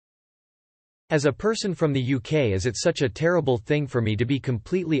As a person from the UK, is it such a terrible thing for me to be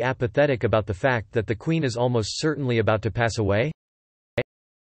completely apathetic about the fact that the Queen is almost certainly about to pass away?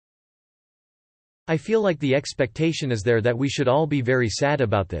 I feel like the expectation is there that we should all be very sad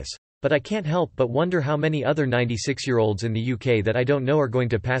about this, but I can't help but wonder how many other 96-year-olds in the UK that I don't know are going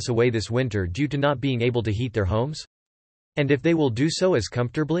to pass away this winter due to not being able to heat their homes? And if they will do so as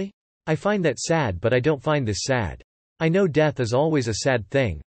comfortably? I find that sad, but I don't find this sad. I know death is always a sad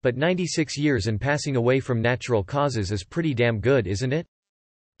thing, but 96 years and passing away from natural causes is pretty damn good, isn't it?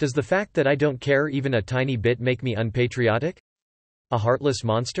 Does the fact that I don't care even a tiny bit make me unpatriotic? A heartless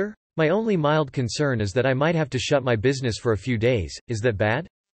monster? My only mild concern is that I might have to shut my business for a few days. Is that bad?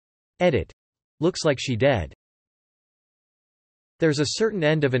 Edit. Looks like she dead. There's a certain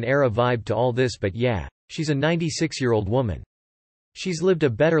end of an era vibe to all this, but yeah, she's a 96-year-old woman. She's lived a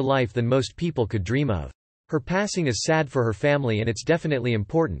better life than most people could dream of. Her passing is sad for her family, and it's definitely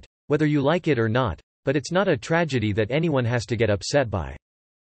important, whether you like it or not, but it's not a tragedy that anyone has to get upset by.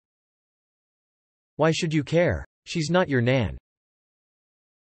 Why should you care? She's not your nan.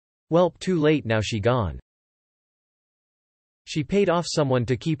 Welp, too late now, she gone. She paid off someone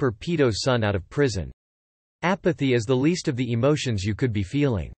to keep her pedo son out of prison. Apathy is the least of the emotions you could be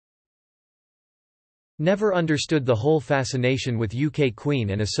feeling. Never understood the whole fascination with UK Queen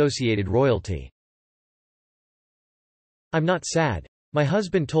and associated royalty. I'm not sad. My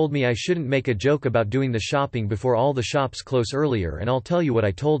husband told me I shouldn't make a joke about doing the shopping before all the shops close earlier, and I'll tell you what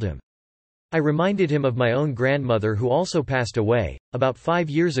I told him. I reminded him of my own grandmother, who also passed away, about 5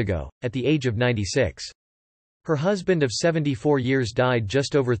 years ago, at the age of 96. Her husband of 74 years died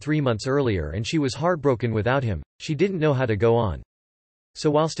just over 3 months earlier, and she was heartbroken without him. She didn't know how to go on. So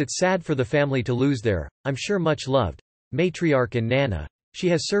whilst it's sad for the family to lose their, I'm sure much loved, matriarch and Nana, she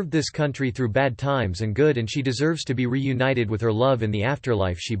has served this country through bad times and good, and she deserves to be reunited with her love in the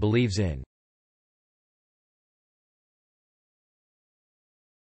afterlife she believes in.